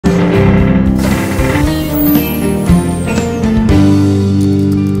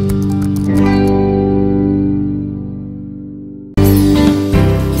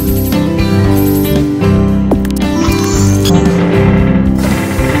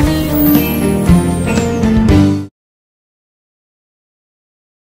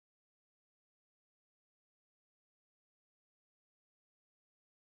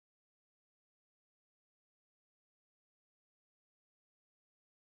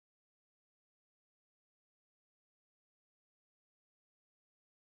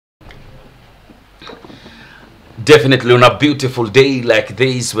Definitely on a beautiful day like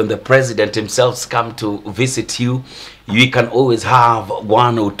this, when the president himself come to visit you, you can always have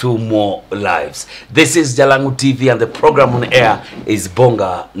one or two more lives. This is Jalango TV and the program on air is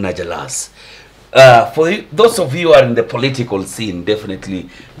Bonga na Jalas. Those of you who are in the political scene, definitely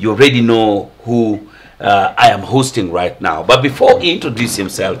you already know who I am hosting right now. But before he introduce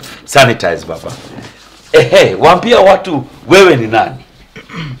himself, sanitize baba. Hey, waambia watu wewe ni nani?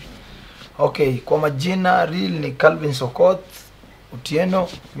 Okay, kwa majina real ni Calvin Sokot Utieno.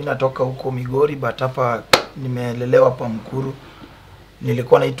 Mimi natoka huko Migori, but hapa nimelelewa hapa Mkuru.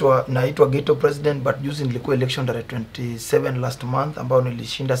 Nilikuwa naitwa Ghetto president, but juzi nilikuwa election tarehe 27 last month ambao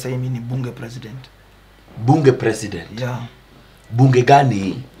nilishinda. Sasa mimi ni bunge president. Bunge president? Yeah. Bunge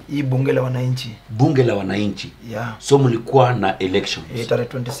gani? Hii bunge la wananchi. Bunge la wananchi? Yeah. So mlikuwa na elections? Tarehe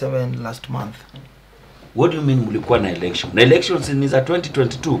 27 last month. What do you mean mlikuwa na election? Na elections ni za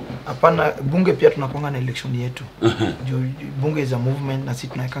 2022? Hapana, bunge pia tunakuanga na election yetu. Bunge is a movement na sisi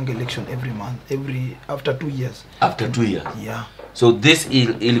tunaikanga election every month, after 2 years. After 2 years? Yeah. So this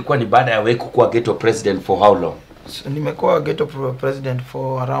ilikuwa ni baada ya wewe kuwa ghetto president for how long? So, nimekuwa ghetto president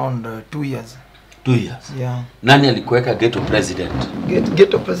for around 2 years. 2 years? Yeah. Nani alikuweka ghetto president?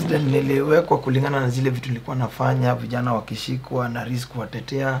 Ghetto president niliwekwa kulingana na zile vitu nilikuwa nafanya, vijana wakishikwa na risk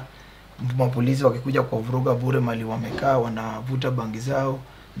watetea, mapolisi wakikuja kwa vuruga bure mali wamekaa wanavuta bangi zao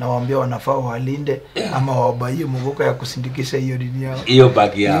na waambia wanafaa walinde ama wabaie mgoka ya kusindikisha hiyo dini yao. Hiyo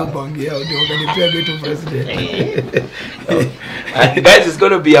bangi yao. Hiyo bangi yao ndio wakanipea ghetto president. Guys, it's going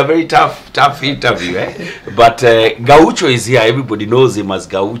to be a very tough interview, eh? But Gaucho is here. Everybody knows him as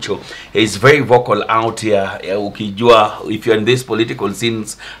Gaucho. He's very vocal out here. Ukijua, if you're in this political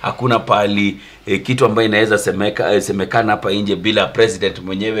scenes, hakuna pali kitu ambayo inaweza semekana hapa nje bila president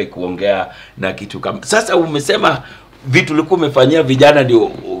mwenyewe kuongea na kitu kama. Sasa umesema vitu ulikuwa umefanyia vijana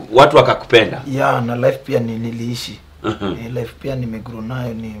ndio watu wakakupenda. Yeah, na life pia niliishi. Life pia nimegrow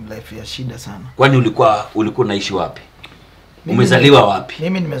nayo, ni life ya shida sana. Kwani ulikuwa naishi wapi? Umezaliwa wapi?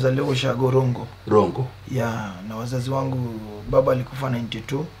 Mimi nimezaliwa Ushago Rongo. Rongo. Yeah, na wazazi wangu baba alikufa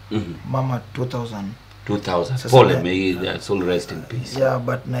 92, mama 2000. 2000. Pole, may the soul rest in peace. Yeah,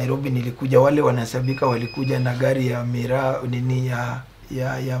 but Nairobi nilikuja, wale wanasabika walikuja na gari ya nini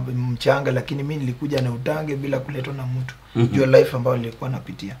ya mchanga, lakini mimi nilikuja na utange bila kuletwa na mtu. Jua life ambayo nilikuwa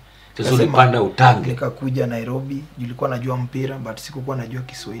napitia. Sasa ulipanda utange. Nikakuja Nairobi, nilikuwa najua mpira but sikukuwa najua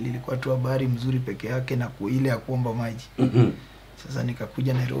Kiswahili. Ilikuwa tu habari mzuri peke yake na ile ya kuomba maji. Sasa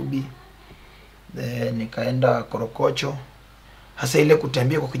nikakuja Nairobi, nikaenda Korokocho. Hasa ile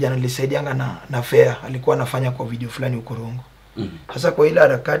kutembea kwa kijana nilisaidianga na fair, alikuwa anafanya kwa video fulani huko Rongo. Hasa kwa ile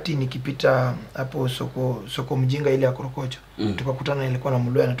harakati nikipita hapo soko mjinga ile ya Korokocho, tukakutana, ilikuwa na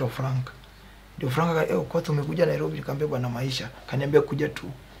mloya anaitwa Frank. Ndio Frank kwa tumekuja Nairobi, nikamwambia bwana maisha, kaniambia kuja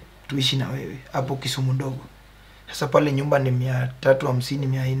tuishi na wewe hapo Kisumu ndogo. Sasa pale nyumba ni 350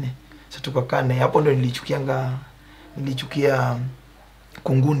 400. Sasa tukakaa naye hapo, ndio nilichukia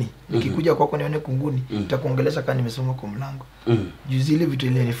kunguni. Nikikuja kwako nione kunguni, nitakuongelesha kama nimesoma kwa mlango. Juzi ile vitu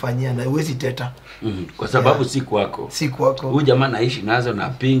ile nilifanyia na huwezi teta. Kwa sababu si kwako. Si kwako. Huyu jamaa naishi nazo na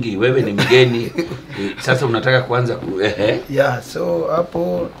pingi, wewe ni mgeni. Sasa unataka kuanza Yeah, so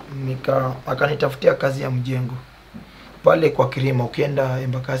hapo akanitafutia kazi ya mjengo. Pale kwa Kirima, ukienda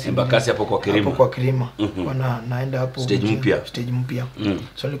Embakasi hapo kwa Kirima. Hapo kwa Kirima. Naenda hapo stage mpya.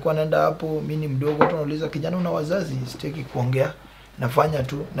 So nilikuwa naenda hapo, mimi ni mdogo, tunauliza kijana una wazazi, sitaki kuongea. Nafanya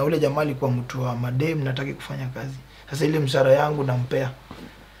tu, na ule jamaa alikuwa mtu wa madem, nataka kufanya kazi. Sasa ile mshahara yangu nampea.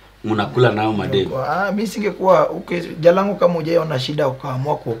 Mnakula nao madem? Mimi singekuwa Jalango kama hujaona shida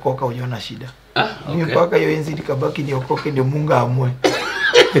ukaamua kuokoka, hujaona shida. Okay. Mimi mpaka hiyo enzi nikabaki niokoke ndio Mungu amue.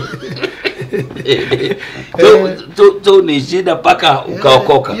 So ni shida paka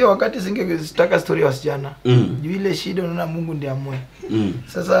ukaokoka. Hiyo wakati singetaka story ya wasichana. Juu ile shida unaona Mungu ndiye amue.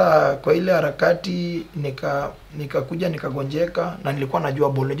 Sasa kwa ile harakati nikakuja nikagonjeka, na nilikuwa najua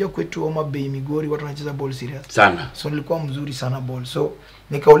ball. Najua kwetu Homa Bay Migori watu wanacheza ball serious sana. So nilikuwa mzuri sana ball. So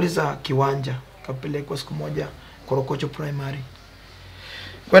nikauliza kiwanja, kapelekwa siku moja Korokocho Primary.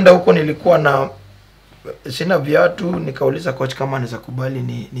 Kwenda huko nilikuwa na sina viatu, nikauliza coach kama anaweza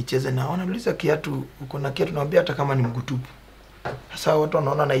kubali nicheze na. Anauliza kiatu, uko na kiatu? Naambia hata kama ni mgutupu. Sasa watu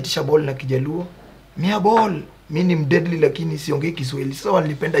wanaona naitisha ball na Kijaluo. Mia ball, mimi ni mdeadly lakini siongei Kiswahili. Sasa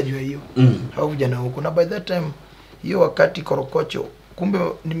walipenda juu hiyo. Hao vijana huko. Na by that time hiyo wakati Korokocho, kumbe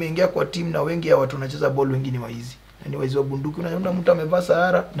nimeingia kwa team na wengi ya watu wanacheza ball, wengine wa hizi. Na ni waizi wa bunduki. Unaona mtu amevaa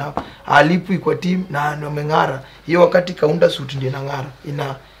Sahara na alipwi kwa team na ameng'ara. Hiyo wakati kaunda suit ndio inang'ara.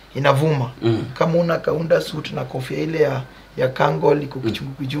 Inavuma. Kama una kaunda suit na kofia ile ya kangol iko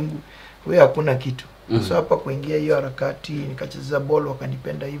kichungu, wewe hakuna kitu. So hapa kuingia hiyo harakati nikacheza ball,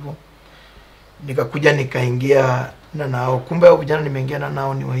 wakanipenda hivyo. nikakuja nikaingia na nao. Kumbe hao vijana nimeingia na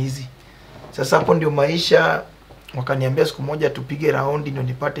nao ni waizi. Sasa hapo ndio maisha, wakaniambia siku moja tupige raundi ndio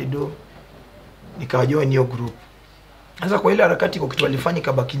nipate do. Nikawajua niyo group. Sasa kwa ile harakati kwa kitu walifanya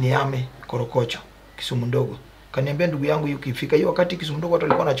kabaki niame Korokocho, Kisumu ndogo. Kaniambia ndugu yangu ukifika hiyo wakati Kisumu ndogo watu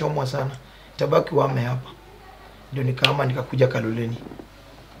walikuwa wanachomwa sana. Tabaki wame hapa. Ndio nikaama nikakuja Kaloleni.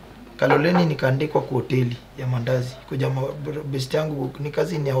 Kaloleni nikaandikwa kwa hoteli ya mandazi. Kwa jamaa best yangu ni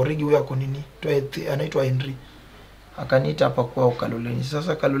kazi ni ya origi huyo ako nini? Anaitwa Henry. Akaniita hapa kwa Kaloleni.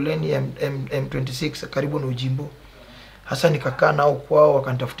 Sasa Kaloleni M26 karibu na Ujimbo. Hasa nikakaa nao kwao,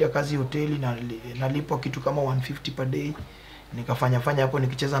 wakanitafutia kazi hoteli na nalipwa kitu kama 150 per day. Nikafanya hapo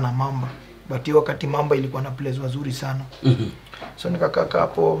nikicheza na Mamba. But hiyo wakati Mamba ilikuwa na players wazuri sana. So nikakaa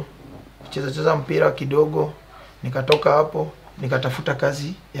hapo cheza mpira kidogo. Nikatoka hapo nikatafuta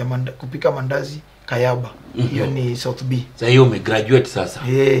kazi ya kupika mandazi Kayaba. Hiyo ni South B. Sasa hiyo umegraduate sasa.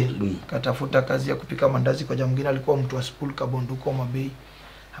 Katafuta kazi ya kupika mandazi kwa jamaa mwingine alikuwa mtu wa school Kabonduko Mabei.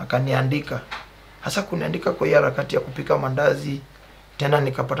 Akaniandika. Hasa kuniandika kwa hiyo harakati ya kupika mandazi. Tena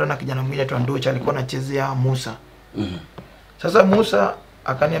nikapatana na kijana mwingine tu Ndocha alikuwa anachezea Musa. Sasa Musa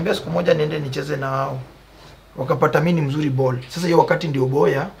akaniambia siku moja niende nicheze na wao. Wakapata mimi ni mzuri ball. Sasa hiyo wakati ndio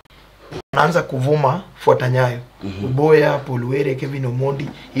Boya anaanza kuvuma fuata nyayo. Boya, Polwere, Kevin Omondi,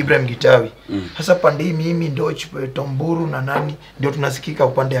 Ibrahim Gitawi. Sasa pande hii mimi Ndoch, Tomburu na nani ndio tunasikika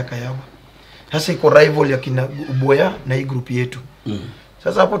upande ya Kayaba. Sasa iko rival ya kina Boya na hii group yetu.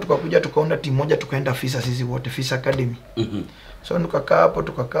 Sasa hapo tukakuja tukaunda timu moja tukaenda Fisa sisi wote Fisa Academy. So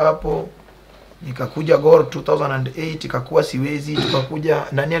tukakaa hapo nikakuja Gor 2008 ikakuwa siwezi tukakuja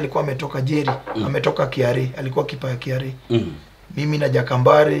nani alikuwa ametoka Jerry ametoka Kiare alikuwa kipa ya Kiare. Mimi na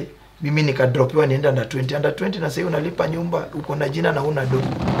Jakambare mimi nikadropiwa nienda under 20 na sasa unalipa nyumba uko na jina na una do.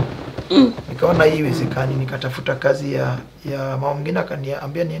 Nikaona hii iwezekani nikatafuta kazi ya mama mwingine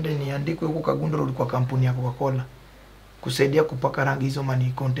akaniambia niende niandikwe huko Kagunduro ulikuwa kampuni ya Coca-Cola kusaidia kupaka rangi hizo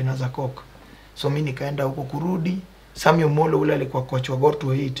mani container za Coke. So mimi nikaenda huko kurudi Samuel Molo ule alikuwa coach wa Gor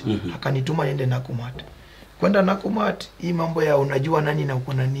 28 akanituma niende Nakumat. Kwenda Nakumat hii mambo ya unajua nani na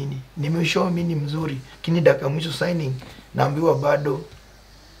uko na nini. Nimeshow mimi ni mzuri. Kini dakika mwisho signing naambiwa bado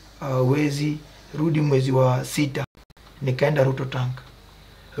wezi rudi mwezi wa 6. Nikaenda Ruto Tank.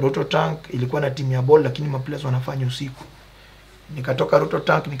 Ruto Tank ilikuwa na timu ya ball lakini maplayers wanafanya usiku. Nikatoka Ruto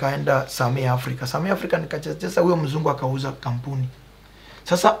Tank nikaenda Same Africa. Same Africa nikacheza huyo mzungu akauza kampuni.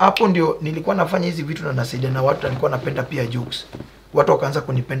 Sasa hapo ndio nilikuwa nafanya hizi vitu na nasaidia na watu walikuwa napenda pia jokes. Watu wakaanza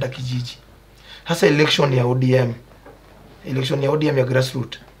kunipenda kijiji. Sasa election ya ODM ya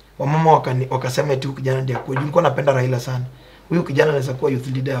grassroots. Wamama wakasema eti kijana ndiye kwa nilikuwa napenda Raila sana. Huyu kijana anaweza kuwa youth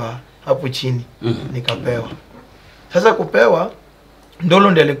leader wa hapo chini. Nikapewa. Sasa kupewa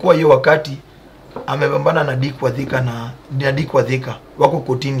Ndolo ndiye alikuwa hiyo wakati amepambana na Dick Wadhika wako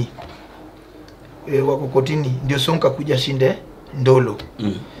kotini. Wako kotini ndio Sonka kuja shinde Ndolo.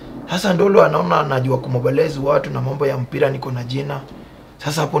 Sasa Ndolo anaona anajua kumobilize watu na mambo ya mpira niko na jina.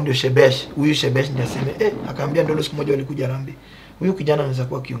 Sasa hapo ndio huyu Shebesh ndiye aseme akaambia Ndolo siku moja walikuja Rambi. Huyu kijana anaweza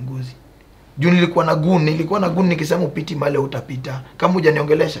kuwa kiongozi. Juu nilikuwa na gun nikisema upiti male utapita. Kama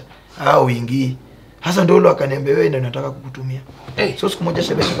hujaniongelesha au ingii. Sasa Ndolo akaniambia wewe ndio nataka kukutumia. So siku moja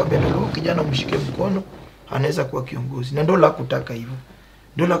Shebesh akamwambia Ndolo kijana umshike mkono anaweza kuwa kiongozi. Na Ndolo hakutaka hivyo.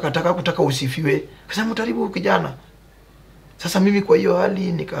 Ndolo akataka usifiwe. Akasema utaribu kijana. Sasa mimi kwa hiyo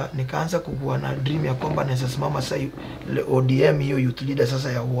hali nikaanza kuwa na dream ya kwamba naweza simama sasa ODM hiyo youth leader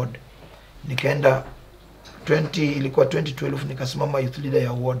sasa ya ward. Nikaenda ilikuwa 2012 nikasimama youth leader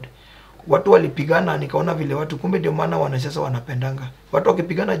ya ward. Watu walipigana nikaona vile watu kumbe ndio maana wanasiasa wanapendanga. Watu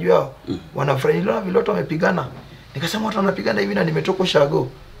wakipigana juu yao wanafurahi na vile watu wamepigana. Nikasema watu wanapigana hivi na nimetoka Shago.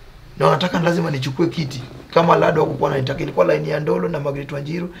 Na wanataka lazima nichukue kiti. Kama Lado hakuwa ananitaka ilikuwa line ya Ndolo na Margaret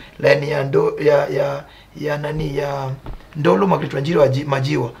Wanjiru, line ya nani ya Ndolo Margaret Wanjiru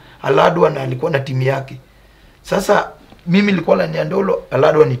Majiwa. Alado alikuwa na timu yake. Sasa mimi nilikuwa line ya Ndolo,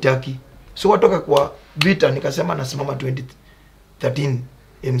 Alado anitaki. So watoka kwa vita nikasema nasimama 2013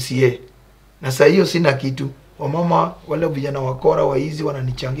 MCA. Na sasa hiyo sina kitu. Wamama wale vijana wakora waizi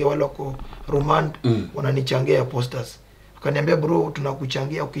wananichangia wale wako Romand wananichangia posters. Akaniambia bro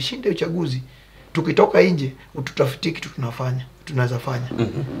tunakuchangia ukishinda uchaguzi tukitoka nje ututafutie kitu tunaweza fanya.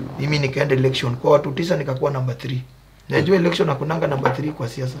 Mimi nikaenda election kwa watu 9 nikakuwa number 3. Najua election hakunanga number 3 kwa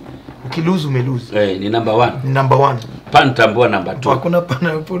siasa. Ukilose umelose. Ni number 1. Ni number 1. Pantambua number 2. Hakuna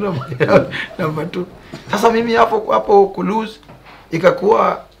number 2. Sasa mimi hapo kulose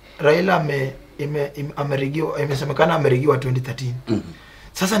ikakuwa Raila imesemekana amerigiwa 2013.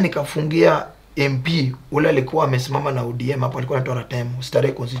 Sasa nikafungia MP ule alikuwa amesimama na ODM hapo alikuwa anatoa time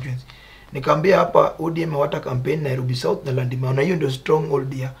Starehe constituency. Nikamwambia hapa ODM hawata campaign Nairobi South na Landima, na hiyo ndio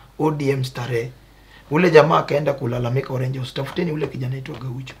stronghold ya ODM Starehe. Ule jamaa akaenda kulalamika Orange House, tafuteni ule kijana anaitwa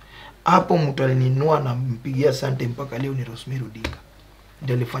Gaucho. Hapo mtu alininua na mpigia asante mpaka leo ni Rosemary Odinga.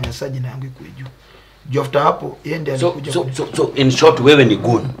 Ndiye alifanya saji na yangu ikuwe juu. Juu after hapo yeye ndiye alikuja. So in short wewe ni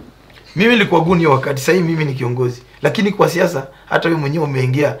goon. Mimi nilikuwa goon hiyo wakati, sasa mimi ni kiongozi. Lakini kwa siasa hata wewe mwenyewe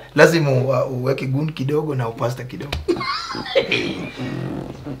umeingia, lazima uweke goon kidogo na upasta kidogo.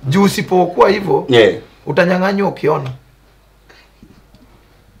 Juu usipokuwa hivyo, utanyang'anywa ukiona.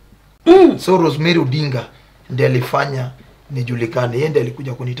 So Rosemary Odinga ndiye alifanya nijulikane. Yeye ndiye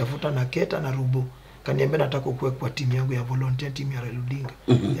alikuja kunitafuta na Keta na Rubo. Kaniambia nataka kuwe kwa timu yangu ya volunteer, timu ya Raila Odinga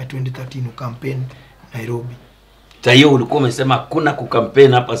ya 2013 campaign Nairobi. Tayo ulikuwa umesema hakuna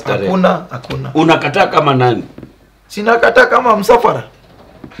kukampeni hapa Starehe. Hakuna. Unakataa kama nani? Sina kataa kama msafara.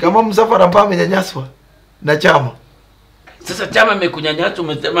 Kama msafara ambaye amenyanyaswa na chama. Sasa chama imekunyanyasa,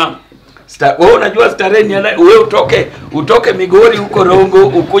 umesema wewe unajua Starehe ni wewe utoke Migori huko Rongo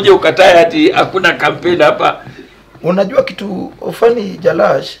ukuje ukatae ati hakuna kampeni hapa. Unajua kitu ofani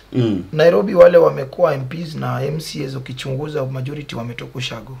Jalash, Nairobi wale wamekuwa MPs na MCAs ukichunguza majority wametoka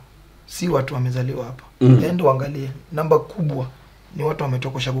Ushago. Si watu wamezaliwa hapa. Ndio angalie namba kubwa ni watu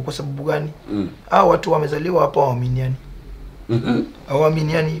wametoka Ushago. Kwa sababu gani? Hao watu wamezaliwa hapa waaminiani.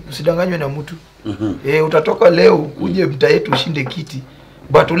 Waaminiani, usidanganywe na mtu. Utatoka leo uje mtaa yetu ushinde kiti.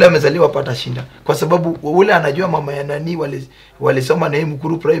 But ule amezaliwa pata shinda. Kwa sababu ule anajua mama ya nani walisoma na yeye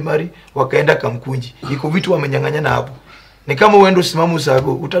Mkuru primary wakaenda Kamkunji. Iko vitu wamenyang'anyana hapo. Ni kama uende usimame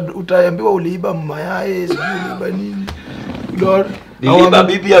Ushago, utaambiwa uliiba mayai, uliiba nini? Uliiba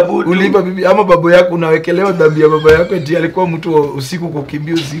bibi ya mtu. Uliiba bibi ama babu yako, unawekelewa dhambi ya baba yako eti alikuwa mtu wa usiku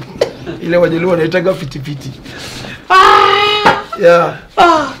kukimbia usiku. Ile wajaluo wanaitaga fitipiti.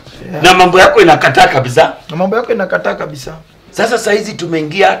 Na mambo yako inakataa kabisa. Na mambo yako inakataa kabisa. Sasa saa hizi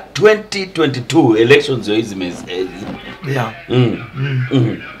tumeingia 2022 elections hizi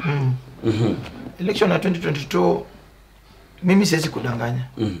election ya 2022 mimi siwezi kudanganya.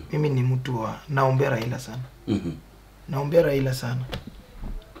 Mimi ni mtu wa naombea Raila sana. Naombea Raila sana.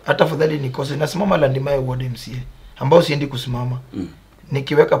 Hata fadhali nikose nasimama Landima ward MCA ambao siendi kusimama.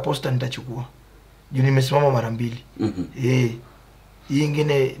 Nikiweka posta nitachukua. Juu nimesimama mara 2. Hii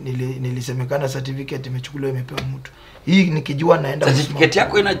nyingine nilisemekana certificate imechukuliwa imepewa mtu. Hii nikijua naenda certificate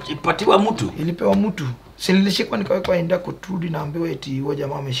yako inapatiwa mtu. Ilipewa mtu. Si nilishikwa nikawekwa enda kutrudi na ambiwa eti huyo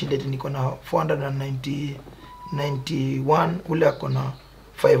jamaa ameshinda eti niko na 491 ule ako na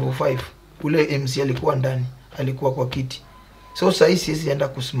 505. Ule MC alikuwa ndani, alikuwa kwa kiti. So sasa hizi siwezi enda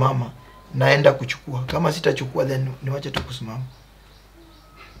kusimama, naenda kuchukua. Kama sitachukua then niwache tu kusimama.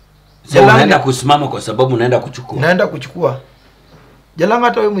 So unaenda kusimama kwa sababu unaenda kuchukua. Naenda kuchukua. Jalango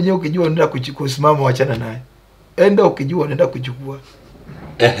hata wewe mwenyewe ukijua unaenda kusimama wachana naye. Enda ukijua unaenda kuchukua.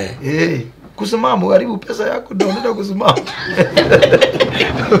 Kusimama uharibu pesa yako ndio unaenda kusimama.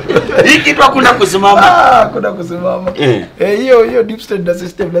 Hii kitu hakuna kusimama. Hakuna kusimama. Hiyo deep state na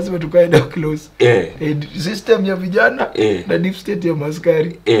system lazima tukae ndio close. System ya vijana na deep state ya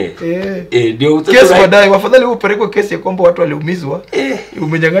maskari. Ndio kesi baadaye wafadhali upeleke kesi ya kwamba watu waliumizwa.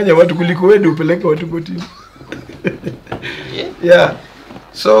 Umenyang'anya watu kuliko wewe ndio upeleke watu kotini.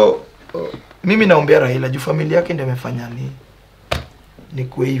 So mimi naombea Raila juu familia yake ndio imefanya ni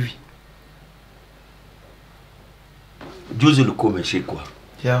kwa hivi. Juzi ulikuwa umeshikwa.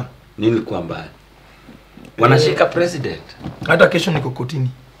 Nini kwa mbaya? Wanashika president. Hata kesho niko kotini.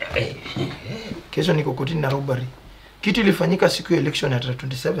 Kesho niko kotini na robbery. Kitu ilifanyika siku ya election ya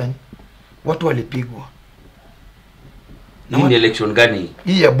 27, watu walipigwa. Ni election gani?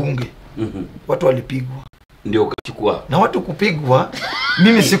 Hii ya bunge. Watu walipigwa. Ndio ukachukua. Na watu kupigwa,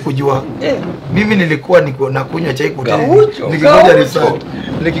 mimi sikujua. Mimi nilikuwa nakunywa chai kotini.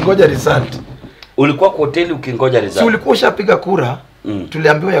 Nikingoja result. Ulikuwa kwa hoteli ukingoja result. Si ulikuwa ushapiga kura?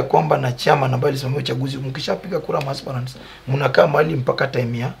 Tuliambiwa ya kwamba na chama na bali simamia uchaguzi mkishapiga kura aspirants mnakaa mahali mpaka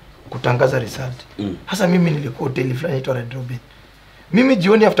time ya kutangaza result. Hasa mimi nilikuwa hoteli fulani inaitwa Red Robin. Mimi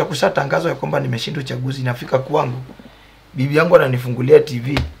jioni after kushatangazwa ya kwamba nimeshinda uchaguzi nafika kwangu. Bibi yangu ananifungulia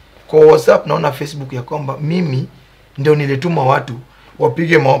TV. Kwa WhatsApp naona Facebook ya kwamba mimi ndio nilituma watu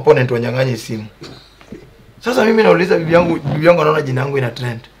wapige opponent wanyang'anye simu. Sasa mimi nauliza bibi yangu anaona jina langu ina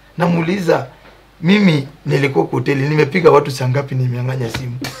trend. Namuuliza mimi nilikuwa kwa hoteli nimepiga watu saa ngapi nimenyang'anya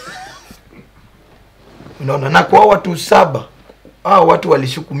simu. Unaona na kwa watu 7 watu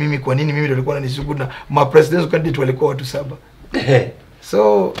walishuku mimi kwa nini mimi ndio nilikuwa nanishuku na ma presidential candidate walikuwa watu 7.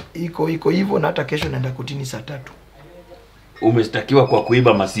 So iko hivyo na hata kesho naenda kotini saa 3. Umeshtakiwa kwa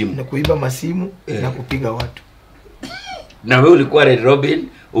kuiba masimu. Na kuiba masimu na kupiga watu. Na wewe ulikuwa Red Robin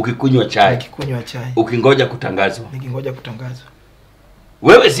ukikunywa chai. Nikikunywa chai. Ukingoja kutangazwa. Nikingoja kutangazwa.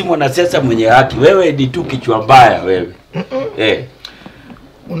 Wewe si mwanasiasa mwenye haki. Wewe ni tu kichwa mbaya wewe.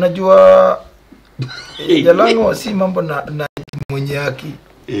 Unajua Jalango si mambo na mwenye haki.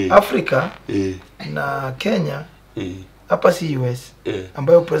 Afrika na Kenya hapa si US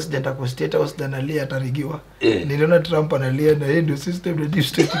ambayo president ako State House na analia atarigiwa. Niliona Trump analia na yeye ndio system na deep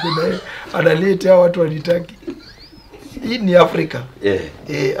state kuna yeye analia tia watu wanitaki. Hii ni Afrika.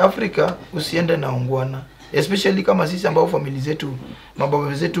 Afrika usiende na ungwana. Especially kama sisi ambao familia zetu,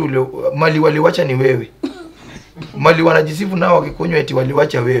 mababu zetu mali waliwacha ni wewe. Mali wanajisifu nao wakikunywa eti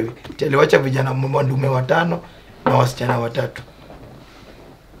waliwacha wewe. Eti waliwacha vijana wandume 5 na wasichana 3.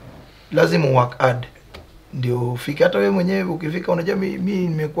 Lazima work hard ndio ufike. Hata wewe mwenyewe ukifika, unajua mimi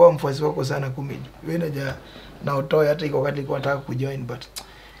nimekuwa mfuasi wako sana comedy. Wewe unaja na utoe hata iko wakati kwa nataka kujoin, but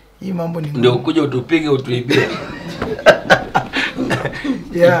hii mambo ni ndio kuja utupige utuibie.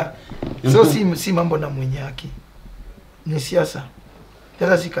 Yeah. So si mambo na mwenye haki. Ni siasa.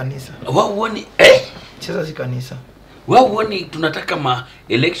 Siasa si kanisa. Wao uone siasa si kanisa. Wao uone tunataka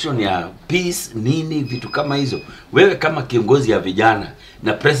election ya peace nini vitu kama hizo. Wewe kama kiongozi ya vijana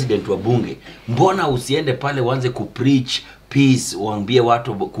na president wa bunge, mbona usiende pale uanze kupreach peace, waambie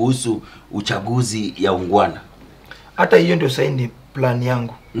watu kuhusu uchaguzi ya ungwana? Hata hiyo ndio sasa ni plan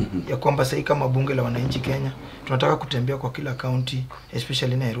yangu. Ya kwamba sasa kama bunge la wananchi Kenya tunataka kutembea kwa kila county,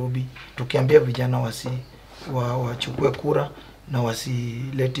 especially Nairobi, tukiambia vijana wachukue kura na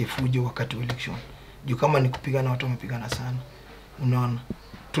wasilete fujo wakati wa election. Juu kama ni kupigana watu wamepigana sana. Unaona?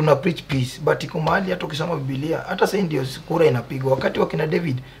 Tuna preach peace, but iko mahali hata ukisoma Biblia, hata sasa ndio kura inapigwa. Wakati wa kina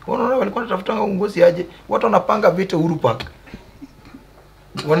David, unaona walikuwa wanatafuta uongozi aje, watu wanapanga vita Uhuru Park.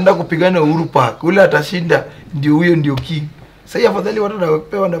 Wanaenda kupigana Uhuru Park. Ule atashinda ndio huyo ndio king. Sasa afadhali watu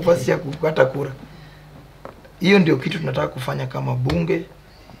wanapewa nafasi ya kukata kura. Hiyo ndio kitu tunataka kufanya kama bunge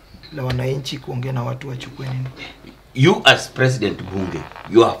la wananchi, kuongea na watu wachukue nini. You as president bunge,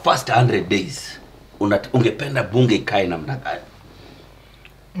 your first 100 days, ungependa bunge ikae namna gani?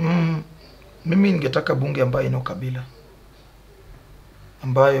 Mimi ningetaka bunge ambayo ina ukabila.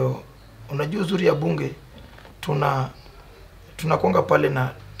 Ambayo unajua uzuri ya bunge tunakonga pale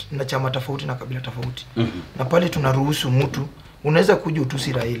na chama tofauti na kabila tofauti. Na pale tunaruhusu mtu unaweza kuja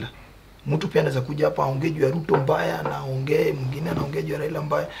utusi Raila. Mtu pia anaweza kuja hapa aongee juu ya Ruto mbaya na aongee, mwingine anaongea juu ya Raila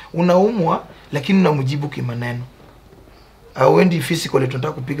mbaya. Unaumwa lakini unamjibu kimaneno. Hauendi physically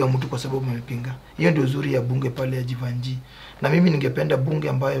tunataka kupiga mtu kwa sababu amepinga. Hiyo ndio uzuri ya bunge pale ya Jivanji. Na mimi ningependa bunge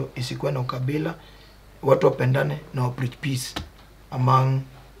ambayo isikuwe na ukabila, watu wapendane na preach peace among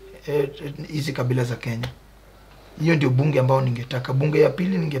hizi kabila za Kenya. Hiyo ndio bunge ambayo ningetaka. Bunge ya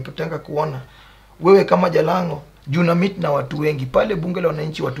pili ningetaka kuona wewe kama Jalango juu na meet na watu wengi pale bunge la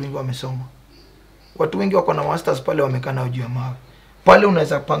wananchi. Watu wengi wamesoma, watu wengi wako na masters pale, wamekaa na juu ya mawe pale.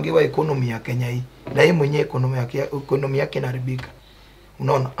 Unaweza pangiwa economy ya Kenya hii na yeye mwenyewe economy yake inaharibika.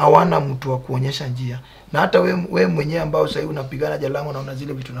 Unaona, hawana mtu wa kuonyesha njia. Na hata wewe mwenyewe ambao sasa unapigana Jalango na una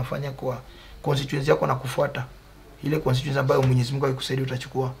zile vitu unafanya kwa constituency yako na kufuata ile constituency ambayo Mwenyezi Mungu akikusaidia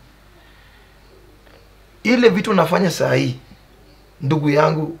utachukua ile vitu unafanya saa hii. Ndugu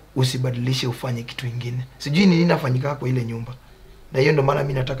yangu, usibadilishe ufanye kitu kingine. Sijui nini inafanyika kwa ile nyumba. Na hiyo ndio maana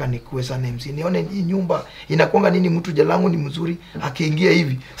mimi nataka nikuwe sana MC. Nione hii nyumba inakuanga nini. Mtu Jalango ni mzuri, akiingia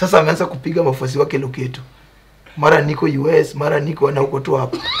hivi sasa ameanza kupiga mafuasi wake Ghetto. Mara niko US, mara niko na huko tu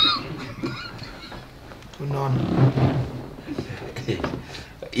hapa. Unaona?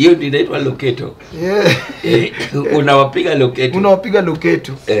 Hiyo ndio inaitwa Ghetto. Unawapiga Ghetto. Unawapiga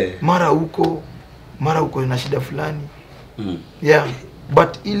Ghetto. Mara huko na shida fulani. Yeah, but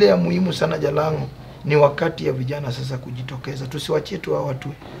ile ya muhimu sana Jalango ni wakati ya vijana sasa kujitokeza. Tusiwachie tu hao watu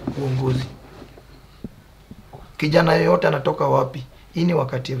uongozi. Kijana yeyote anatoka wapi, hii ni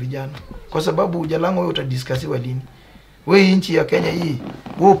wakati ya vijana. Kwa sababu Jalango wewe utadiskasiwa lini? Wewe nchi ya Kenya hii,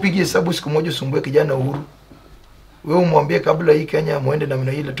 wewe upige hesabu siku moja usumbue kijana Uhuru. Wewe umwambie kabla hii Kenya muende na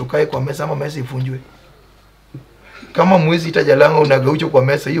mna ile tukae kwa meza ama meza ifunjwe. Kama mwezi ita Jalango una Gaucho kwa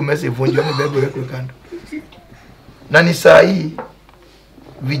meza, hiyo meza ifunjwe ama bebe wekwe kando. Na ni saa hii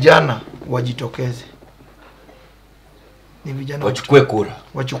vijana wajitokeze. Ni vijana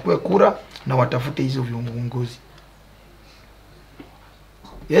wachukue kura na watafute hizo viongozi.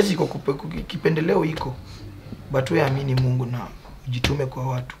 Yes, iko kipendeleo iko. But wewe amini Mungu na ujitume kwa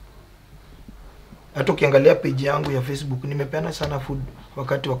watu. Hata ukiangalia page yangu ya Facebook nimepeana sana food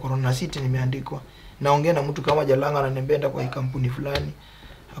wakati wa corona city, nimeandikwa. Naongea na mtu kama Jalango ananiambia kwa hii kampuni fulani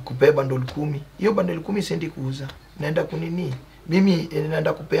akupe bundle 10. Hiyo bundle 10 sendi kuuza. Naenda kunini? Mimi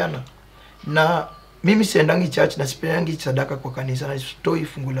naenda kupeana. Na mimi siendangi church na sipeangi sadaka kwa kanisa, na sitoi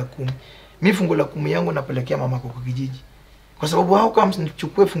fungu la 10. Mimi fungu la 10 yangu napelekea mama kwa kijiji. Kwa sababu hao kama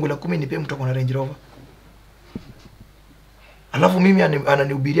nichukue fungu la 10 nipe mtu kwa Range Rover. Alafu mimi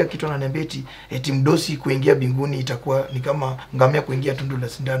ananihubiria kitu, ananiambia eti mdosi kuingia binguni itakuwa ni kama ngamia kuingia tundu la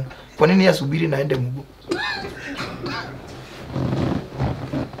sindano. Kwa nini asubiri naende mguu?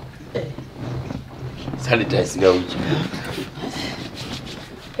 Sanitize Gaucho.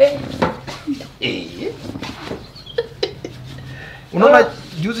 Unaona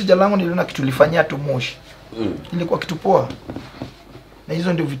juzi Jalango niliona kitu tulifanyia tu Moshi. Ilikuwa kitu poa. Na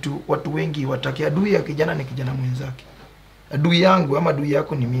hizo ndio vitu watu wengi wataki. Adui ya kijana ni kijana mwenzake. Adui yangu ama adui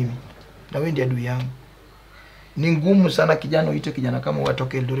yako ni mimi. Na wewe ndiye adui yangu. Ni ngumu sana kijana uite kijana kama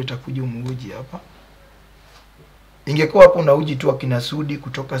watoke Eldoret akuje umuoji hapa. Ingekuwa hapo na uji tu akina Sudi,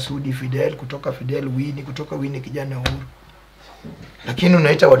 kutoka Sudi Fidel, kutoka Fidel Winnie, kutoka Winnie kijana Uhuru. Lakini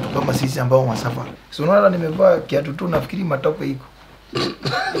unaita watu kama sisi ambao masafa. So unaona nimevaa kiatu tu nafikiri matope iko.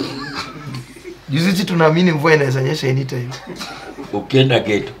 Juzi tunaamini mvua inaweza nyesha anytime. Ukienda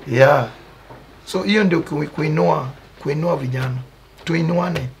Ghetto. Yeah. So hiyo ndio kuinua vijana.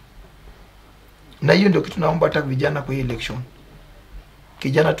 Tuinuane. Na hiyo ndio kitu naomba hata vijana kwa hii election.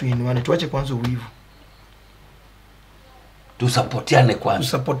 Kijana tuinuane, tuache kwanza uwivu. Tusapotiane kwanza.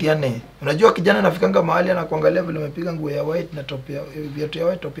 Tusapotiane. Unajua kijana anafikanga mahali anakuangalia vile umepiga nguo ya white na top ya viatu ya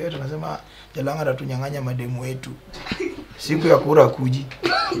white, top ya white, anasema Jalanga atatunyang'anya mademu wetu. Siku ya kura kuji.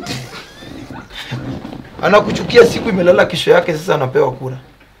 Anakuchukia siku imelala kesho yake sasa anapewa kura.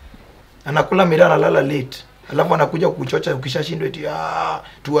 Anakula miraa analala late. Alafu anakuja kukuchocha ukishashindwa eti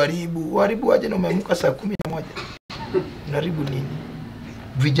tuharibu aje na umeamka saa 11. Unaharibu nini?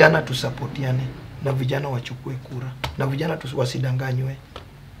 Vijana tusapotiane na vijana wachukue kura na vijana wasidanganywe.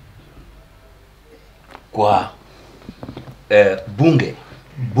 Kwa bunge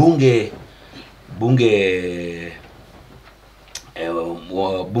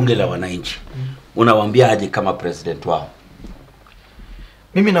bunge la wananchi. Unawaambia aje kama president wao?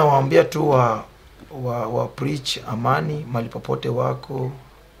 Mimi nawaambia tu wa preach amani mali popote wako,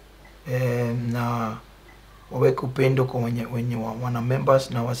 na waweke upendo kwa wenye wana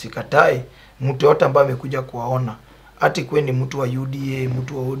members, na wasikatae mtu yote ambaye amekuja kuwaona, ati kweni mtu wa UDA,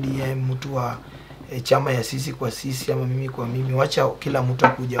 mtu wa ODM, mtu wa chama ya sisi kwa sisi ama mimi kwa mimi. Wacha kila mtu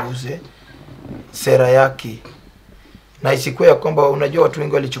akuja uze sera yake. Na isikuwe ya kwamba unajua watu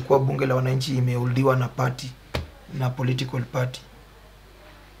wengi walichukua bunge la wananchi imeuldiwa na party na political party.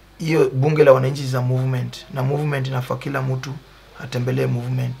 Hiyo bunge la wananchi za movement, na movement inafaa kila mtu atembelee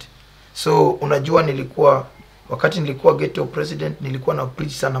movement. So unajua wakati nilikuwa Ghetto president nilikuwa na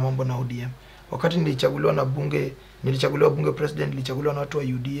preach sana mambo na ODM. Wakati nilichaguliwa bunge president, nilichaguliwa na watu wa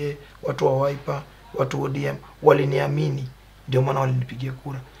UDA, watu wa Wiper, watu wa ODM, waliniamini, ndio maana walinipigia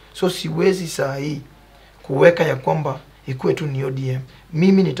kura. So siwezi saa hii kuweka ya kwamba ikuwe tu ni ODM.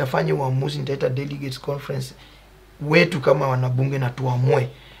 Mimi nitafanya uamuzi, nitaita delegates conference wetu kama wanabunge na tuamue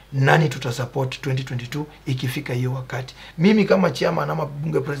nani tutasupport 2022 ikifika hiyo wakati. Mimi kama chairman ama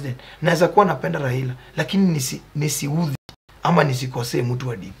bunge president naweza kuwa napenda Raila, lakini nisiudhi ama nisikosee mtu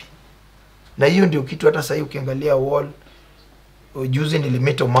wa DP. Na hiyo ndio kitu hata sasa ukiangalia wall juzi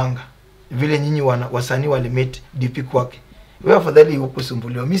nilimeta Manga vile nyinyi wasanii walimeta DP kwake. Wewe afadhali upo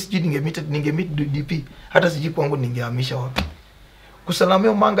sumbuliwa. Mimi sijui ningemit DP, hata sijui kwangu ningehamisha wapi.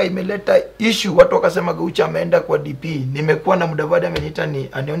 Kusalamia Manga imeleta issue, watu wakasema Gaucho ameenda kwa DP. Nimekuwa na Mudavadi ameniita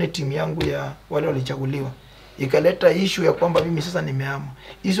anione timu yangu ya wale walichaguliwa. Ikaleta issue ya kwamba mimi sasa nimehama.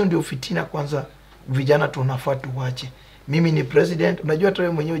 Hizo ndio fitina kwanza vijana tunafaa tuache. Mimi ni president, unajua hata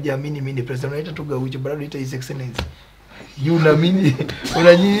wewe mwenyewe hujaamini mimi ni president, unaita tu Gaucho bado unaita his excellency. Unaamini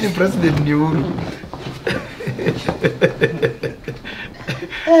unanyini president ni Uhuru.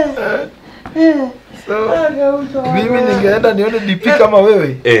 So mimi ningeenda nione DP kama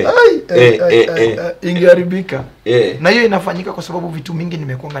wewe. Ingeharibika. Na hiyo inafanyika kwa sababu vitu mingi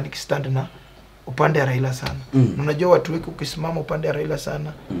nimekuanga nikistand na upande ya Raila sana. Unajua watu weki ukisimama upande ya Raila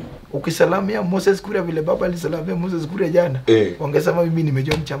sana. Ukisalamia Moses Kuria vile baba alisalamia Moses Kuria jana. Wangesema mimi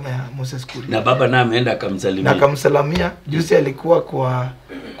nimejoin chama ya Moses Kuria. Na baba naye ameenda akamsalimia. Na akamsalamia. Juzi alikuwa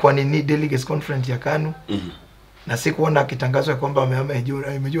kwa nini delegates conference ya KANU. Na sikuona akitangazwa kwamba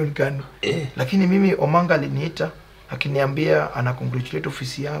amejoin KANU. Lakini mimi Omanga aliniita akiniambia ana congratulate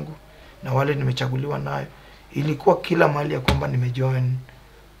ofisi yangu na wale nimechaguliwa nayo. Ilikuwa kila mahali ya kwamba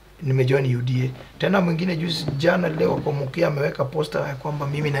nimejoin UDA. Tena mwingine juzi jana leo kwa Mukia ameweka poster ya kwamba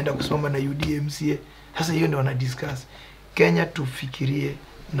mimi naenda kusimama na UDA MCA. Sasa hiyo ndio wana discuss. Kenya tufikirie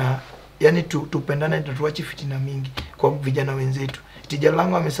na yani tupendane na tuache fitina mingi kwa vijana wenzetu.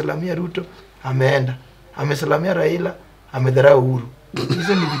 Jalango amesalamia Ruto, ameenda. Amesalamia Raila, amedharau Uhuru.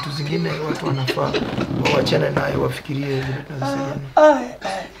 Hizo ni vitu zingine watu wanafaa waachane nayo, wafikirie vile tunasaidiana.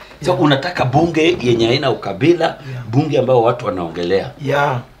 So unataka bunge yenye haina ukabila, bunge ambao watu wanaongelea.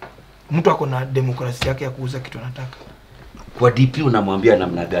 Mtu ako na demokrasia yake ya kuuza kitu anataka. Kwa DP unamwambia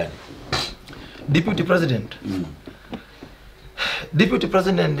namna gani? Deputy President. Deputy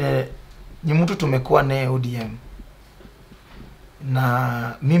President ni mtu tumekuwa naye ODM.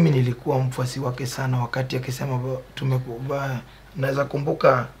 Na mimi nilikuwa mfuasi wake sana wakati akisema tumekuwa, naweza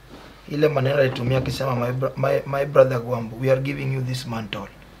kumbuka ile maneno alitumia akisema my brother Gwambo, we are giving you this mantle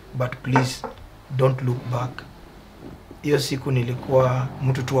but please don't look back. Hiyo siku nilikuwa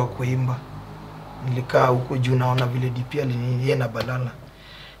mtu tu wa kuimba. Nilikaa huko juu naona vile DP aliniye na balala.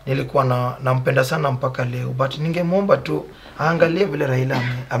 Nilikuwa nampenda sana mpaka leo, but ningemwomba tu aangalie vile Raila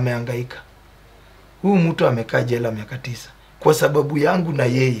amehangaika. Huyu mtu amekaa jela miaka 9 kwa sababu yangu na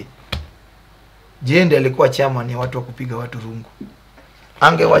yeye. Jende alikuwa chairman ya watu wa kupiga watu rungu.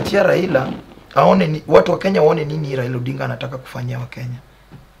 Angewachia Raila aone watu wa Kenya waone nini Raila Odinga anataka kufanyia wa Kenya.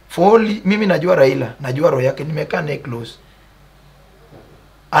 Mimi najua Raila, najua roho yake, nimekaa naye close.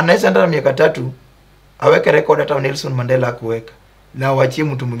 Anaweza ndana miaka 3 aweke record hata Nelson Mandela akuweka. Na wachie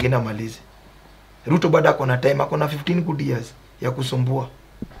mtu mwingine amalize. Ruto bado ako na time, ako na 15 good years ya kusumbua.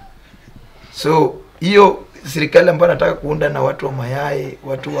 So hiyo serikali ambayo nataka kuunda na watu wa mayai,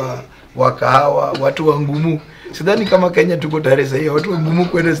 watu wa kahawa, watu wa ngumu. Sidhani kama Kenya tuko tayari sasa hiyo watu wa ngumu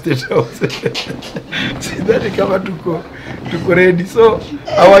kwenda State House. Sidhani kama tuko ready. So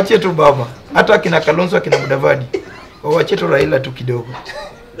awachie tu baba. Hata kina Kalonzo kina Mudavadi. Awachie tu Raila tu kidogo.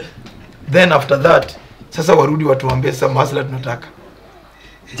 Then after that sasa warudi watu waambie sasa masla tunataka.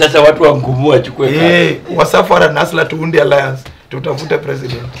 Sasa watu wa ngumu wachukue kazi. Wasafara na Nasla tuunde alliance, tutafute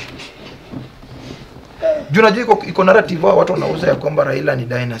president. Unajua iko narrative watu wanauza ya kwamba Raila ni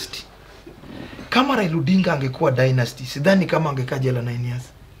dynasty. Kama Raila Odinga angekuwa dynasty, sidhani kama angekaa jela 9 years.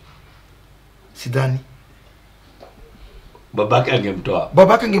 Sidhani. Babake angemtoa.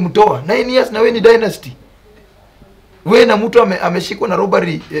 9 years na wewe ni dynasty. Wewe na mtu ameshikwa na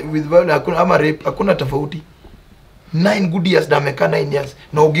robbery with violence ama rape, hakuna tofauti. 9 good years na amekaa 9 years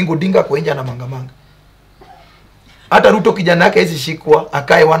na Oginga Odinga kwa nje na mangamanga. Hata Ruto kijana yake hizi shikwa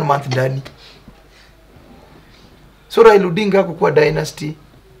akae 1 month ndani. So Raila Odinga kukuwa dynasty.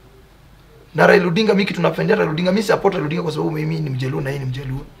 Na Raila Odinga mimi tunapendea Raila Odinga, mimi support Raila Odinga kwa sababu mimi ni Mjaluo na yeye ni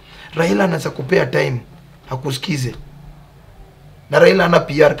Mjaluo. Raila anaweza kupea time akusikize. Na Raila ana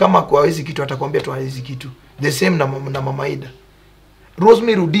PR kama kwa hizi kitu atakwambia tu hizi kitu. The same na Mama Ida.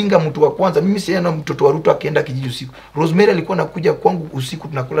 Rosemary Odinga mtu wa kwanza, mimi siana mtoto wa Ruto akienda kijiji usiku. Rosemary alikuwa anakuja kwangu usiku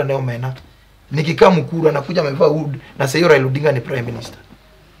tunakula nayo maena. Nikikaa Mkuru anakuja amevaa hood na sasa hiyo Raila Odinga ni prime minister.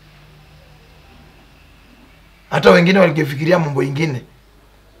 Hata wengine walikifikiria mambo mengine.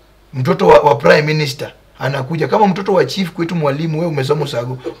 Mtoto wa prime minister anakuja kama mtoto wa chief kwetu mwalimu, wewe umesoma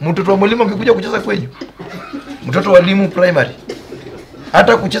Usago. Mtoto wa mwalimu angekuja kucheza kwenyu. Mtoto wa walimu primary.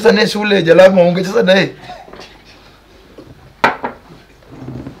 Hata kucheza naye shule Jalango ungecheza naye.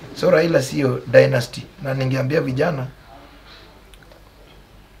 So Raila sio dynasty, na ningeambia vijana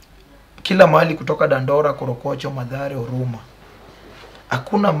kila mahali kutoka Dandora, Korokocho, Mathare, Huruma.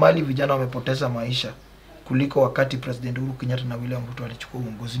 Hakuna mali vijana wamepoteza maisha kuliko wakati President Uhuru Kenyatta na William Ruto walichukua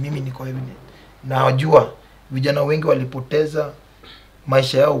uongozi. Mimi niko evident. Na wajua vijana wengi walipoteza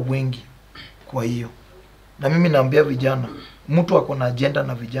maisha yao wengi kwa hiyo. Na mimi naambia vijana, mtu ako na agenda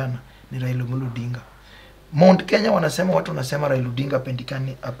na vijana ni Raila Odinga. Mount Kenya wanasema watu wanasema Raila Odinga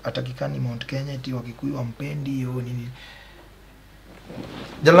pendikani atakikani Mount Kenya eti Wakikuyu wampendi hiyo nini.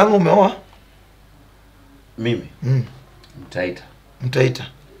 Jalango umeoa? Mimi. Mtaita.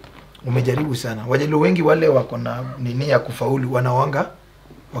 Umejaribu sana. Wajaluo wengi wale wako na nini ya kufaulu wanawanga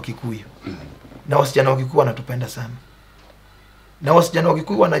Wakikuyu. Na wasichana wa Kikuyu wanatupenda sana. Na wasichana wa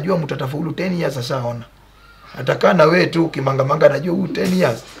Kikuyu wanajua mtatafaulu 10 years sasa ona. Atakaa na wewe tu kimangamanga anajua 10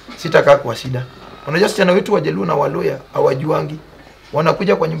 years sitakaa kwa shida. Unajua wasichana wetu Wajaluo na Waluya hawajuangi.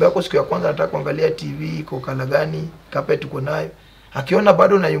 Wanakuja kwa nyumba yako siku ya kwanza anataka kuangalia TV iko kala gani, carpet uko nayo. Akiona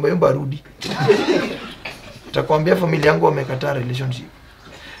bado na yumba arudi. Atakwambia familia yangu wamekataa relationship.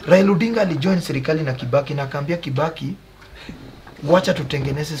 Raila Odinga alijoin serikali na Kibaki na akaambia Kibaki wacha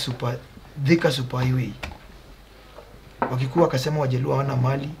tutengeneze Thika super highway. Wakikuwa akasema Wajaluo hawana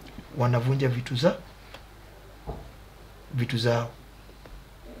mali, wanavunja vitu zao.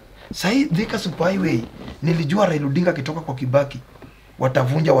 Sai Thika super highway nilijua Raila Odinga kitoka kwa Kibaki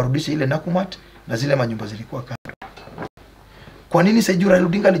watavunja warudishe ile Nakumat na zile manyumba zilikuwa kando. Kwa nini sasa Raila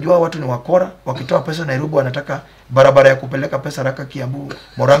Odinga alijua watu ni wakora, wakitoa pesa Nairobi wanataka barabara ya kupeleka pesa haraka Kiambu,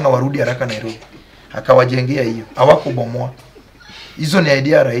 Murang'a warudi haraka Nairobi. Akawajengea hiyo. Hawakubomoa. Hizo ni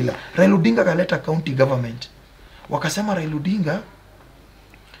idea ya Raila. Raila Odinga kaleta county government. Wakasema Raila Odinga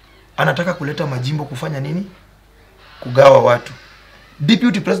anataka kuleta majimbo kufanya nini? Kugawa watu.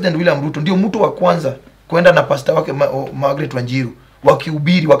 Deputy President William Ruto ndio mtu wa kwanza kwenda na pastor wake Margaret Wanjiru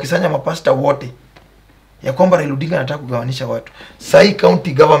wakihubiri wakisanya mapasta wote ya kwamba Raila Odinga anataka kugawanisha watu. Sai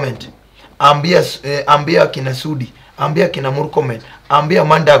county government ambia kina Sudi, ambia kina Murkomen, ambia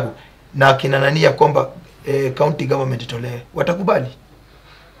Mandago na kina nani ya kwamba county government itolewe. Watakubali?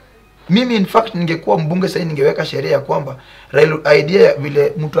 Mimi in fact ningekuwa mbunge sasa ningeweka sheria ya kwamba Raila idea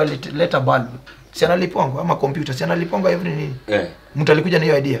vile mtu alileta bulb, si analiponga ama computer, si analiponga every nini? Mtu alikuja na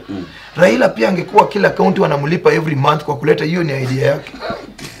hiyo idea. Raila pia angekuwa kila county wanamlipa every month kwa kuleta hiyo ni idea yake.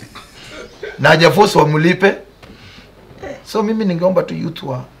 Na hajaforce wamlipe. So mimi ningeomba tu youth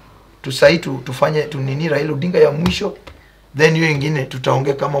wa tufanye nini Raila Odinga ya mwisho, then hiyo nyingine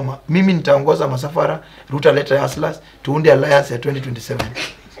tutaongea kama mimi nitaongoza masafara, Ruta leta Hustlers, tuunde alliance ya 2027.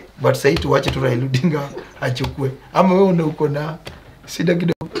 But sasa tuache tu Raila Odinga achukue. Ama wewe uko na shida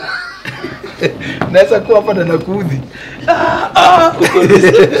kidogo. Naweza kuwa hapa na kuudhi.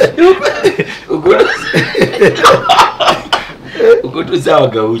 Uko tu sawa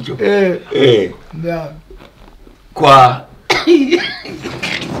Gaucho. Kwa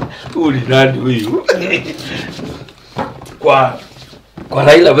uli nani huyu? Kwa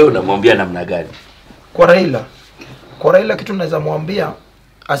Raila wewe unamwambia namna gani? Kwa Raila kitu naweza mwambia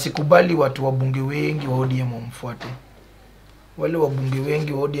asikubali watu wabunge wengi wa ODM wamfuate. Wale wabunge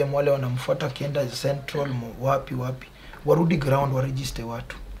wengi wa ODM wale wanamfuata kienda Central wapi warudi ground wa register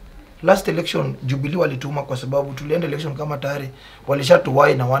watu. Last election Jubilee walituma kwa sababu tulienda election kama tayari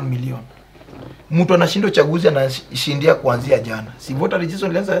walishatuwai na 1 million. Mtu anashinda uchaguzi anashindia kuanzia jana. Si voter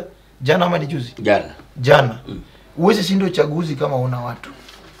registration ilianza jana ama ni juzi? Jana. Uwezi shinda uchaguzi kama una watu.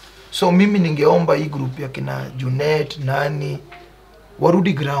 So mimi ningeomba hii group ya kina Junet nani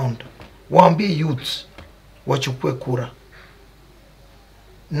warudi ground. Waambie youths wachukue kura.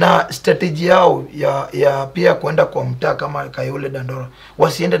 Na strategy yao ya pia kwenda kwa mtaa kama Kayole Dandora,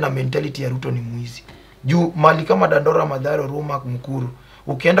 wasiende na mentality ya Ruto ni mwizi. Juu mali kama Dandora, Madharo, Ruma, Mkuru,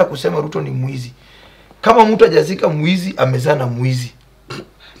 ukienda kusema Ruto ni mwizi, kama mtu hajazika mwizi amezaa na mwizi.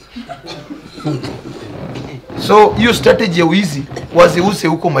 So hiyo strategy ya wizi waziuse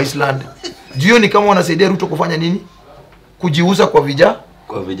huko Maisland. Juu ni kama wanasaidia Ruto kufanya nini? Kujiuza kwa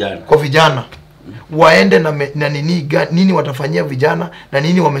vijana. Waende na nini watafanyia vijana na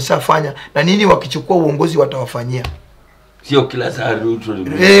nini wameshafanya na nini wakichukua uongozi watawafanyia. Sio kila saa Ruto ni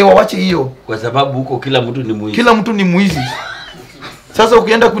mwizi. Wawache hiyo. Kwa sababu huko kila mtu ni mwizi. Kila mtu ni mwizi. Sasa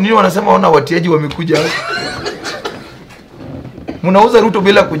ukienda kunini wanasema wana watiaji wamekuja. Mnauza Ruto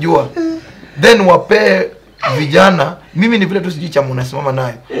bila kujua. Then wape vijana, mimi ni vile tu sijui chama unasimama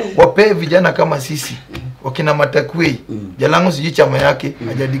nayo. Wape vijana kama sisi. Wakina Matakwei, Jalango sijui chama yake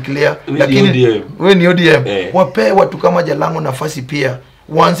haja declare, lakini wewe ni ODM. Wape watu kama Jalango nafasi pia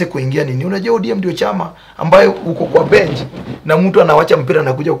uanze kuingia nini. Unajua ODM ndio chama ambayo uko kwa bench na mtu anawacha mpira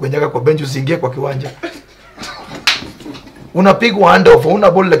na kuja kukanyaga kwa bench, usiingie kwa kiwanja. Unapigwa hand off,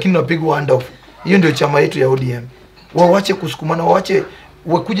 una ball lakini unapigwa hand off. Hiyo ndio chama yetu ya ODM. Waache kusukumana, waache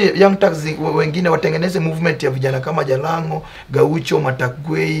wakuje young tax wengine watengeneze movement ya vijana kama Jalango, Gaucho,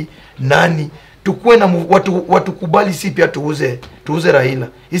 Matakwei, nani. Tukue na watu kubali si pia tuuze Raila.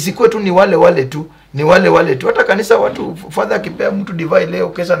 Isikuwe tu ni wale tu. Hata kanisa watu father akipea mtu divai leo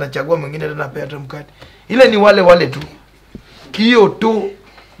kesho anachagua mwingine tena apea hata mkate. Ile ni wale tu. Kio tu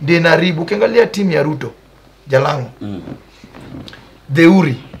ndiye naribu. Ukiangalia timu ya Ruto, Jalango.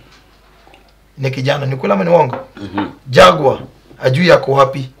 Deuri ni kijana, ni kweli ama ni uongo? Jagwa ajui yako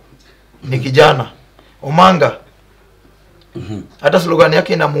wapi, ni kijana. Omanga hata slogan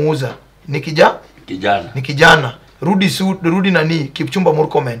yake inamuuza, ni kijana. Rudi nani Kipchumba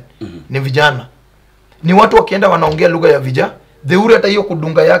Murkomen, ni vijana. Ni watu wakienda wanaongea lugha ya vijana. Deuri hata hiyo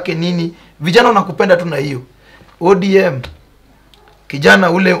kudunga yake nini, vijana wanakupenda tu na hiyo. ODM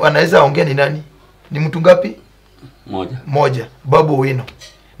kijana ule anaweza ongea ni nani? Ni mtu ngapi? Moja. Babu Wino.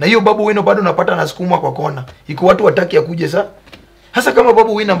 Na hiyo Babu Wino bado napata nasukumwa kwa kona. Iko watu wataki akuje sasa. Hasa kama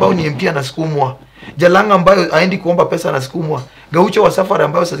Babu Wino ambao ni MP anasukumwa. Jalanga ambayo aendi kuomba pesa anasukumwa. Gaucho wa safari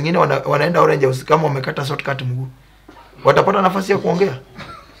ambao saa zingine wanaenda Orange House kama wamekata shortcut mguu. Watapata nafasi ya kuongea.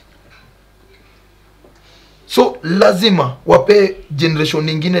 So lazima wape generation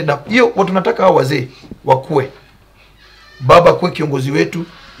nyingine, na hiyo watu nataka hao wazee wakue. Baba kwe kiongozi wetu,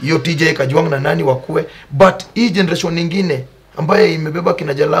 hiyo TJ Kajwang na nani wakue, but hii generation nyingine ambaye imebeba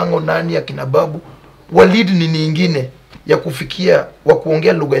kina Jalango nani ya kina Babu wa lead ni nyingine ya kufikia wa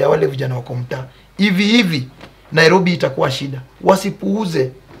kuongea lugha ya wale vijana wako mtaa. Hivi Nairobi itakuwa shida.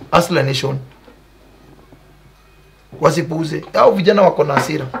 Wasipuuze Asla Nation. Wasipuuze. Hao vijana wako na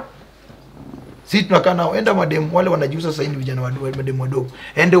hasira. Sisi tunakaa nao, enda mademu wale wanajiuza sasa hivi vijana wadogo, mademu wadogo.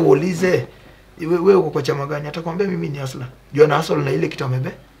 Ende uulize wewe uko kwa chama gani? Atakwambia mimi ni Asla. Jua na hustle na ile kitu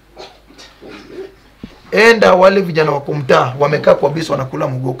amebe. Enda wale vijana wako mtaa wamekaa kwa bisi wanakula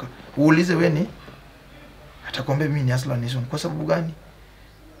mgoka. Uulize wewe atakwambia mimi ni Hustler Nation. Kwa sababu gani?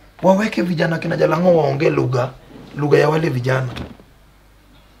 Waweke vijana kina Jalango waongee lugha ya wale vijana.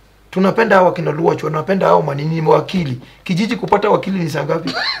 Tunapenda hao kina Luo, tunapenda hao manini wakili. Kijiji kupata wakili ni saa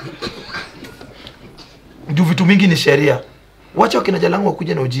ngapi? Ndio vitu mingi ni sheria. Wacha kina Jalango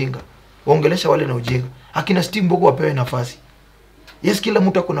wakuje na ujinga. Waongelesha wale na ujinga. Akina Steve Mbogo wapewe nafasi. Yes, kila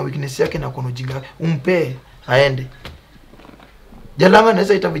mtu akona weakness yake na akona ujinga. Umpe aende. Jalango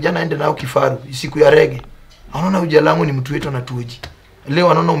anaweza ita vijana aende nao kifaru siku ya rege. Anaona Jalango ni mtu wetu na tuji.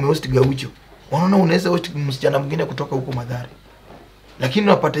 Leo anaona umehost Gaucho. Wanaona unaweza host msichana mwingine kutoka huko Madhari. Lakini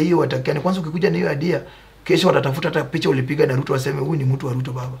unapata hiyo watakani kwanza ukikuja na hiyo idea, kesho watatafuta hata picha ulipiga na Ruto waseme huyu ni mtu wa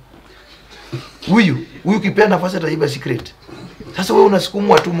Ruto baba. Huyu kipea nafasi ataiba secret. Sasa wewe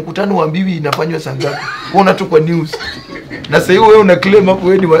unasukumwa tu mkutano wa bibi inafanywa saa ngapi? Unaona tu kwa news. Na sasa wewe una claim hapo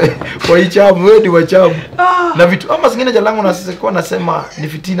wewe ni wa ichamu, wewe ni wa chamu. Na vitu ama zingine Jalango na sisi kwa nasema ni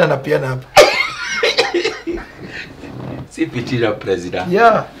fitina na pia na hapa. Si fitina president.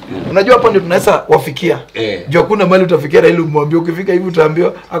 Yeah. Unajua hapo ndio tunaweza wafikia. Jua kuna mali utafikia ili umwambie ukifika hivi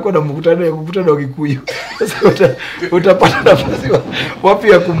utaambiwa ako na mkutano ya kukutana na Kikuyu. Sasa utapata nafasi wapi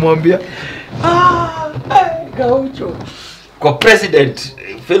ya kumwambia Gaucho. Kwa president,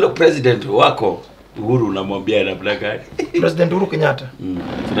 fellow president wako Uhuru unamwambia namna gani? President Uhuru Kenyatta.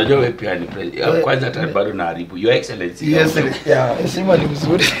 Unajua wewe pia ni president. Kwanza hata bado na haribu. Your Excellency. Yes, yeah, heshima ni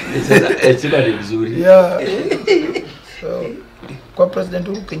mzuri. Heshima ni mzuri. Yeah. So, kwa President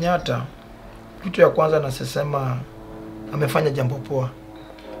Uhuru Kenyatta, kitu ya kwanza nasema amefanya jambo poa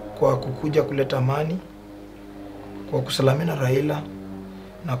kwa kukuja kuleta amani, kwa kusalamina Raila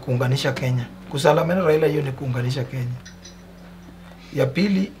na kuunganisha Kenya. Kusalamina Raila hiyo ni kuunganisha Kenya. Ya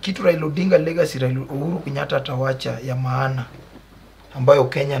pili, kitu Raila Odinga legacy Raila Uhuru Kenyatta atawacha ya maana ambayo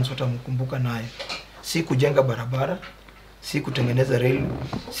Kenya sote mkumbuka nayo. Si kujenga barabara, si kutengeneza reli,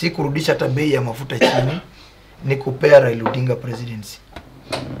 si kurudisha hata bei ya mafuta chini, ni kupea Raila Odinga presidency.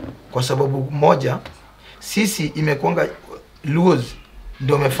 Kwa sababu moja, sisi imekuanga Luos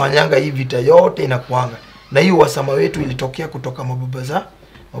ndio wamefanyanga hii vita yote inakuanga. Na hiyo wasama wetu ilitokea kutoka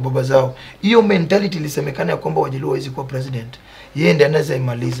mababa zao. Hiyo mentality ilisemekana ya kwamba Wajaluo hawezi kuwa president. Yeye ndiye anaweza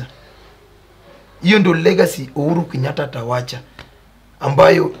imaliza. Hiyo ndio legacy Uhuru Kenyatta atawacha.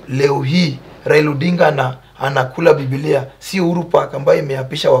 Ambayo leo hii Raila Odinga anakula Biblia, si Uhuru Park ambayo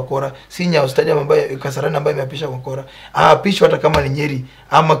imeapisha wakora, si Nyayo Stadium ambayo Kasarani ambayo imeapisha wakora. Aapishwe hata kama ni Nyeri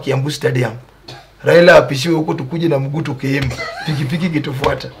ama Kiambu Stadium. Raila apishiwe huko tukuje na mguu tukeeme. Pikipiki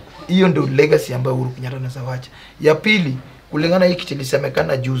kitufuata. Hiyo ndio legacy ambayo Uhuru Kenyatta anasawacha. Ya pili, kulingana hiki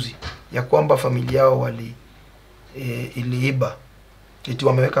kilisemekana juzi ya kwamba familia yao iliiba eti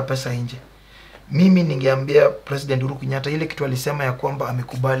wameweka pesa nje. Mimi ningeambia President Uhuru Kenyatta ile kitu alisema ya kwamba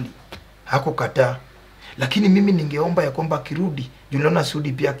amekubali, hakukataa. Lakini mimi ningeomba ya kwamba akirudi, Juliana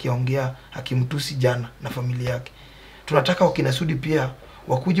Sudi pia akiongea akimtusi jana na familia yake. Tunataka wakina Sudi pia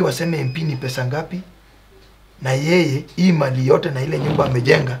wakuje waseme MP ni pesa ngapi, na yeye hii mali yote na ile nyumba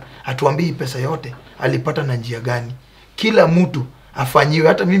amejenga atuambie pesa yote alipata na njia gani. Kila mtu afanyiwe,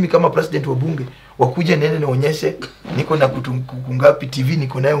 hata mimi kama president wa bunge wakuje nene nionyeshe niko na ngapi TV,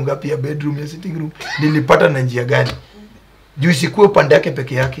 niko nayo ngapi ya bedroom ya sitting room, nilipata na njia gani. Juu isikuwe upande yake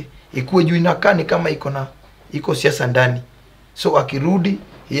peke yake, ikuwe juu inakaa ni kama iko siasa ndani. So akirudi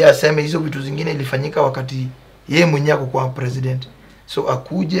yeye aseme hizo vitu zingine ilifanyika wakati yeye mwenyewe kwa president. So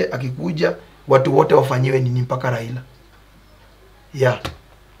akikuja watu wote wafanyiwe nini mpaka Raila. Yeah.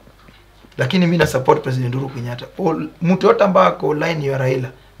 Lakini mimi na support President Uhuru Kenyatta. Mtu yote ambaye ako line ya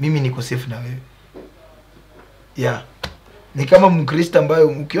Raila, mimi niko safe na wewe. Yeah. Ni kama Mkristo ambaye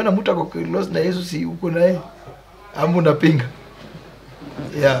ukiona mtu ako close na Yesu si uko naye, ama unapinga.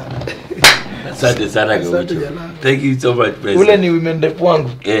 Yeah. Asante sana Gaucho. Thank you so much President. Ule ni women rep wangu.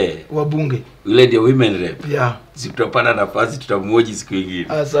 Wa bunge. Ule ndio women rep. Yeah. Sitapata nafasi tutamuoji siku nyingine.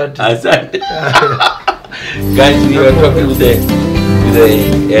 Asante. Guys, we are talking with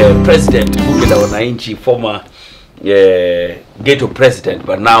the president, bunge la wananchi, former Ghetto president,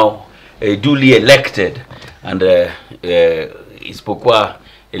 but now duly elected, and isipokuwa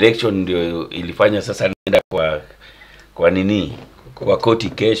election ndio ilifanya sasa nenda kwa nini kwa koti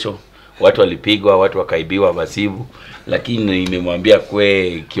kesho, watu walipigwa, watu wakaibiwa masivu, lakini nimemwambia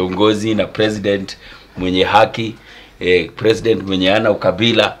kwe kiongozi na president mwenye haki, president mwenye hana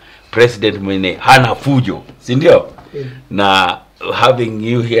ukabila, president mwenye hana fujo, si ndio? Na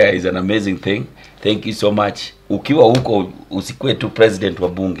having you here is an amazing thing. Thank you so much. Ukiwa huko usikue tu president wa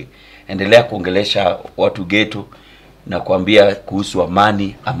bunge, endelea kuongelesha watu Ghetto na kuambia kuhusu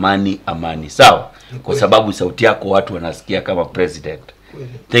amani. Sawa? Kwa sababu sauti yako watu wanasikia kama president.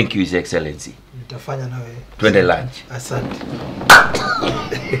 Kweli. Thank you, His Excellency. Nitafanya na wewe. Twende lunch. Asante.